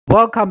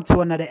Welcome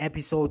to another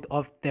episode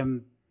of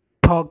the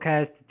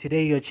podcast.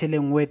 Today you're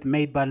chilling with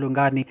Made by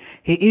Lungani.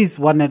 He is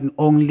one and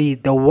only,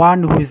 the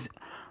one who's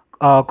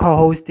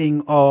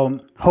co-hosting or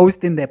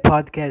hosting the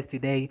podcast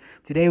today.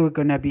 Today we're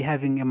gonna be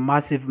having a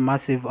massive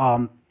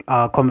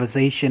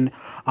conversation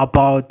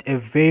about a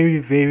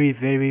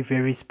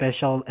very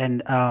special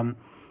and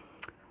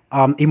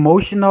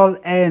emotional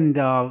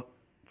and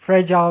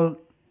fragile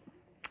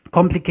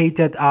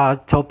complicated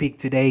topic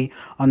today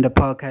on the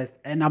podcast,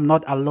 and I'm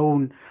not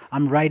alone.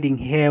 I'm riding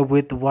here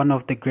with one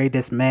of the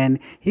greatest men.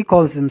 He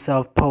calls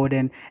himself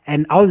Poden,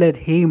 and I'll let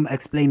him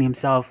explain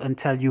himself and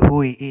tell you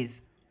who he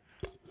is.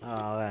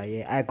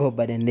 Yeah, I go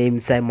by the name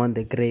Simon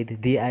the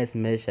Great, the Ice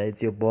Mesher.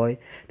 It's your boy,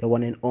 the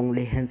one and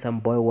only handsome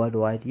boy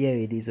worldwide. Yeah,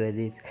 it is what it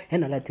is.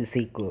 And I like to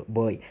say,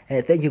 boy,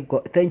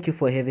 thank you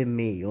for having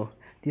me. Yo.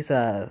 These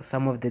are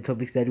some of the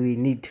topics that we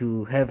need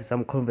to have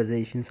some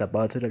conversations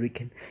about so that we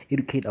can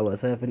educate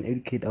ourselves and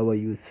educate our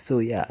youth. So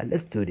yeah,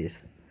 let's do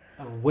this.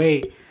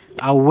 Away,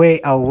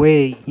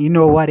 away. You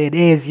know what it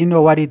is. You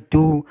know what it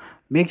do.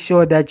 Make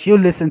sure that you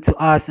listen to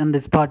us on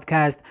this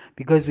podcast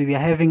because we were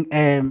having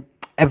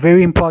a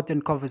very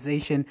important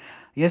conversation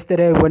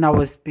yesterday. When I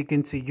was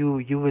speaking to you,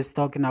 you was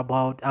talking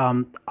about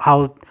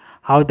how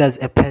does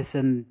a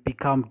person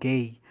become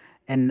gay,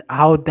 and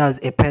how does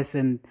a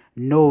person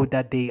know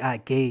that they are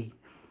gay.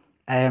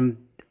 um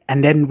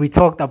and then we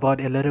talked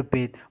about a little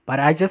bit, but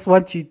I just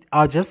want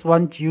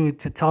you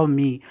to tell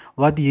me,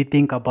 what do you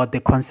think about the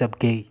concept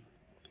gay?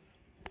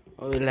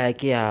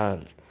 Like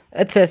yeah,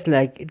 at first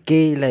like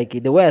gay, like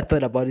the way I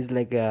thought about it is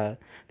like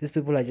these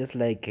people are just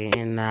like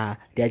and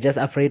they're just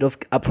afraid of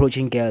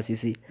approaching girls, you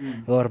see.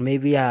 Or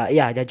maybe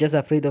yeah, they're just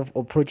afraid of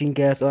approaching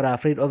girls or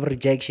afraid of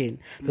rejection,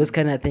 those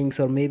kind of things.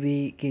 Or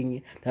maybe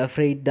they're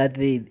afraid that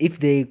they if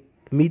they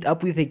meet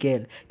up with a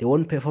girl, they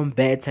won't perform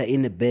better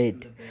in a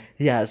bed.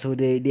 Yeah, so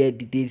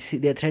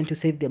they're trying to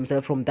save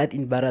themselves from that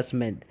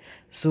embarrassment.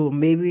 So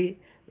maybe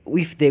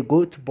if they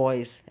go to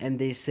boys and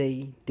they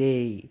say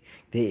they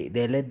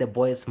let the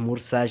boys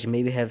massage,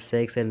 maybe have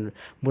sex and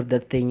put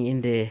that thing in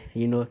the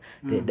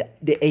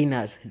the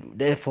anus.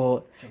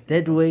 Therefore,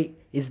 that way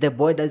it's the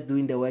boy that's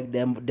doing the work.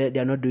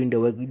 They're not doing the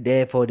work.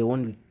 Therefore, they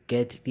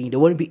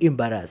won't be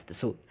embarrassed.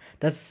 So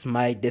that's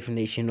my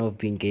definition of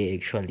being gay.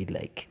 Actually,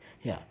 like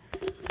yeah.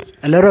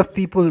 A lot of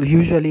people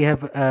usually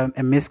have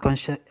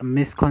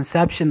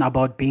misconception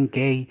about being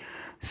gay.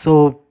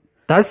 So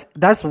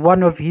that's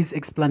one of his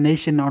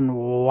explanation on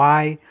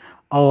why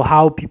or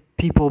how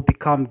people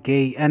become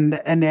gay. And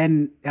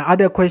the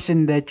other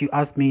question that you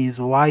asked me is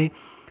why,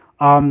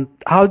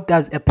 how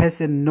does a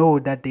person know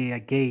that they are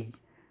gay?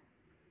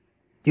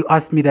 You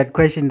asked me that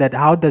question, that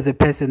how does a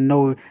person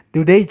know?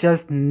 Do they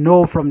just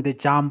know from the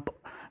jump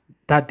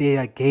that they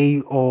are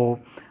gay,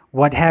 or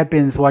what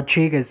happens, what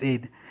triggers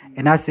it?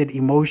 And I said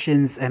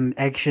emotions and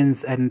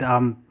actions and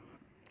a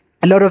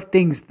lot of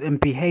things and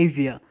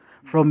behavior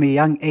from a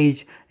young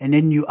age. And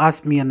then you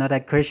asked me another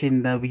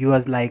question that you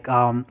was like,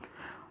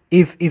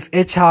 if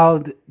a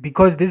child,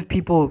 because these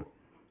people,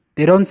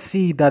 they don't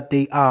see that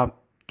they are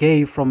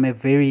gay from a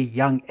very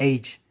young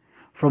age,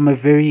 from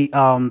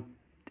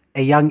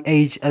a young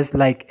age, as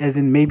like, as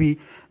in maybe,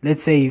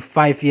 let's say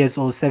 5 years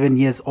or 7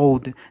 years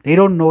old. They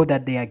don't know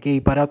that they are gay.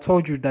 But I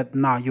told you that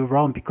nah, you're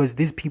wrong, because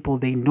these people,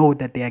 they know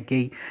that they are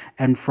gay.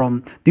 And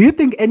from, do you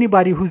think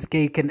anybody who's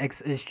gay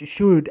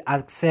should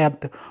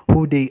accept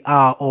who they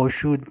are, or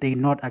should they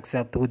not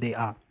accept who they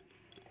are?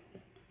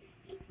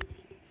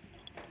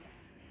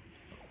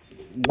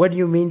 What do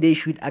you mean they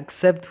should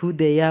accept who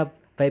they are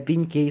by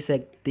being gay? It's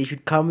like they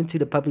should come into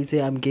the public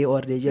say I'm gay,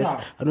 or they just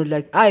Yeah. are not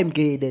like I'm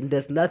gay. Then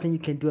there's nothing you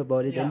can do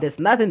about it, Yeah. and there's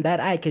nothing that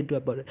I can do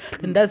about it.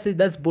 Then that's it.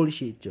 That's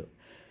bullshit, Joe.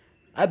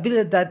 I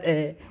believe that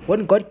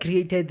when God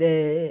created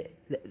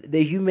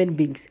the human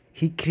beings,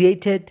 He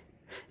created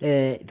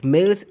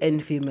males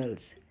and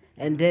females,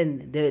 and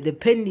then the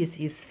penis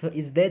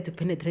is there to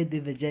penetrate the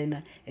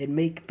vagina and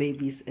make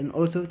babies, and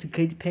also to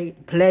create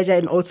pleasure,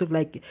 and also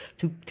like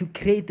to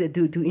create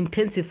to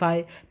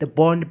intensify the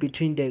bond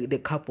between the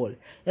couple.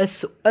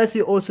 As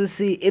you also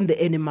see in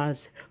the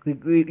animals,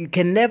 you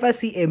can never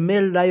see a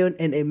male lion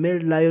and a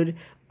male lion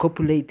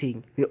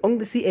copulating. We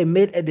only see a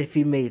male and a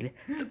female.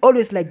 It's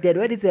always like that.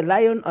 Whether it's a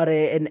lion or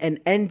an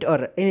ant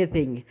or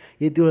anything,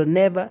 it will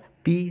never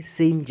be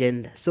same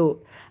gender.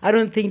 So I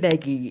don't think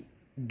like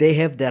they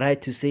have the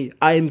right to say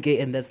I am gay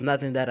and there's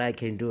nothing that I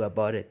can do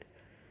about it.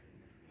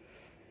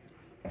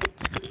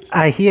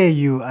 I hear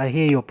you. I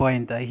hear your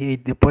point. I hear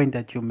the point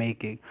that you're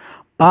making.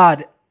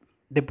 But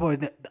the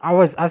point that I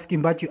was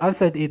asking, but you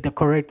answered it the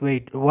correct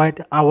way.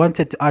 What I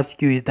wanted to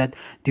ask you is that,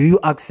 do you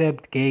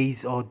accept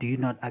gays or do you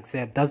not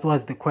accept? That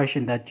was the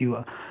question that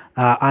you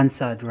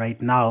answered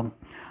right now.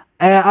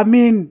 I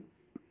mean,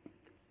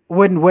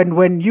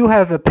 when you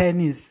have a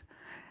penis,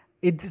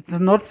 it's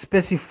not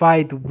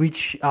specified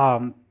which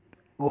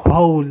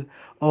hole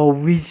or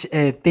which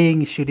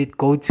thing should it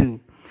go to.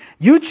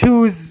 You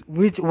choose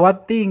which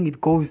what thing it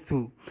goes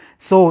to.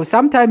 So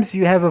sometimes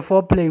you have a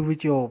foreplay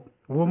with your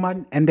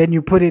woman and then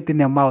you put it in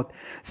their mouth.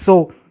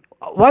 So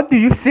what do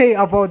you say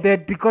about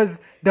that?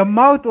 Because the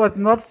mouth was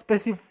not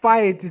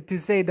specified to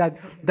say that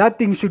that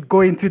thing should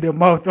go into the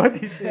mouth. What do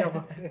you say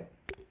about that?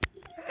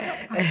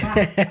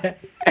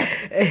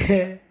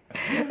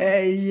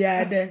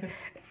 Yeah,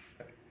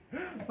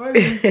 What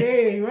do you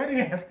say? What do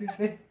you have to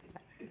say?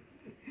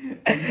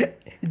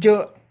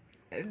 Joe.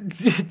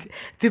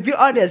 To be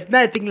honest,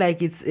 nothing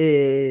like it's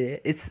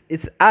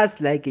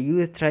us like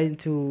you trying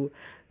to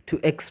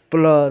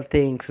explore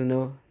things,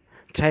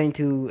 trying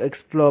to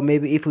explore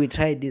maybe if we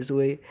try this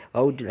way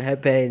what would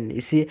happen.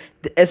 You see,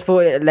 as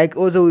for like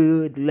also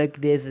like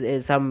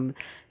there's some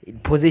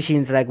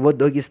positions like what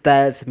doggy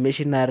styles,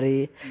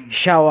 missionary,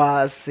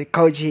 showers,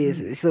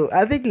 couches. So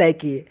I think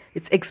like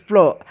it's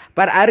explore,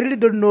 but I really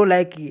don't know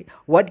like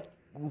what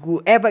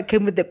whoever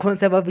came with the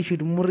concept of we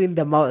should move in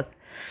the mouth.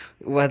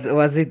 What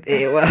was it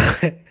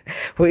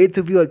for it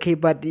to be okay?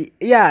 But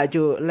yeah,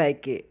 Joe,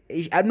 like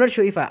I'm not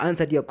sure if I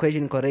answered your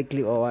question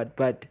correctly or what,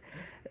 but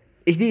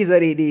it is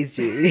what it is,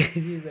 Joe. It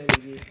is what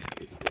it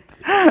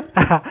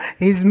is.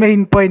 His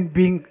main point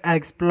being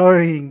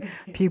exploring,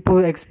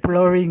 people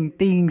exploring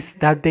things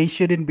that they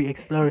shouldn't be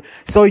exploring.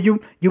 So you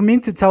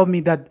mean to tell me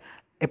that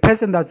a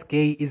person that's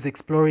gay is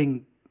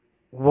exploring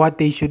what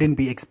they shouldn't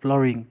be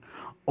exploring,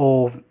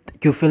 or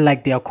you feel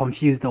like they are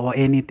confused or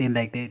anything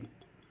like that?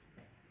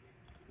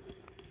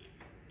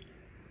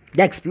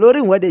 They're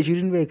exploring what they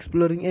shouldn't be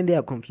exploring, and they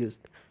are confused.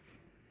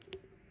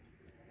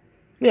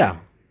 Yeah,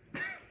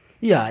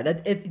 yeah.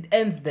 That it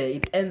ends there.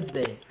 It ends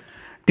there.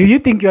 Do you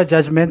think you're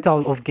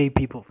judgmental of gay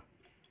people?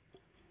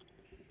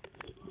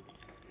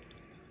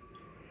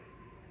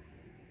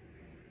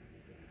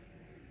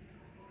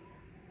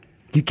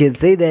 You can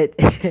say that.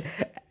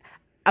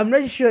 I'm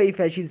not sure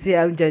if I should say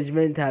I'm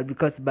judgmental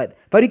because, but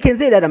you can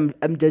say that I'm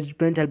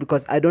judgmental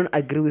because I don't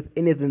agree with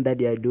anything that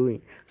they are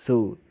doing.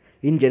 So,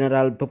 in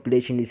general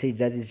population, you say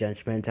that is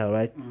judgmental,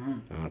 right?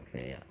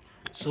 Okay, yeah.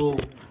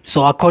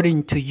 So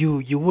according to you,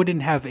 you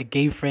wouldn't have a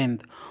gay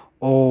friend,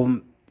 or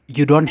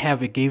you don't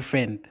have a gay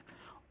friend,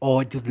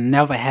 or it will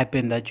never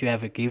happen that you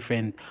have a gay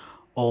friend.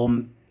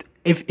 Um,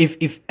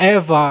 if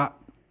ever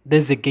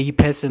there's a gay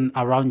person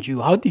around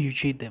you, how do you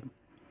treat them?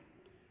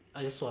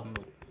 I just want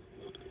to know.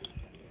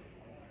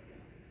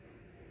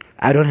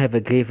 I don't have a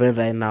girlfriend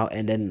right now,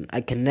 and then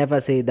I can never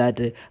say that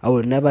I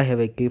will never have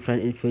a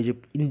girlfriend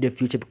in the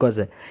future because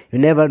you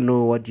never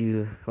know what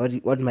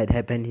might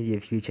happen in the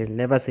future.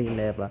 Never say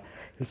never.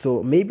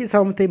 So maybe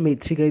something may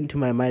trigger into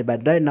my mind,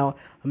 but right now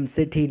I'm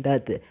certain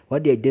that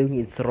what they're doing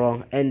is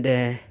wrong. And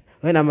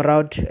when I'm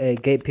around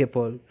gay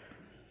people,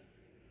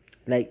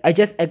 like I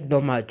just act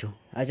normal. Joe.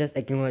 I just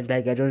act normal.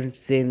 Like I don't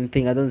say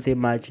anything. I don't say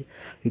much.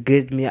 You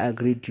greet me, I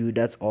greet you.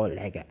 That's all.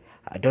 Like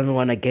I don't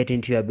want to get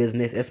into your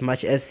business as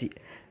much as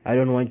I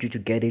don't want you to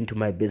get into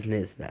my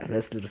business.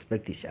 Let's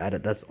respect each other.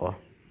 That's all.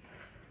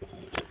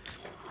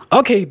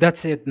 Okay,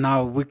 that's it.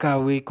 Now we're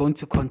going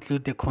to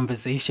conclude the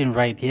conversation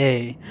right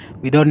here.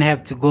 We don't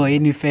have to go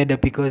any further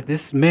because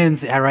this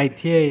man's right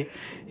here.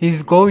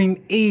 He's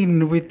going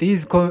in with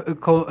his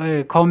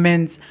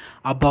comments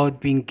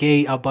about being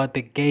gay, about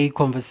the gay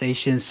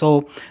conversation.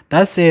 So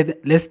that's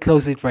it. Let's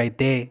close it right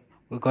there.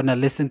 We're gonna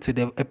listen to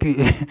the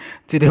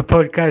to the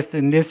podcast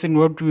and listen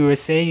what we were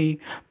saying.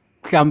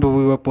 Mhlambe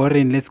we were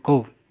boring. Let's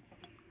go.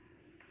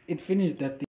 It finished that.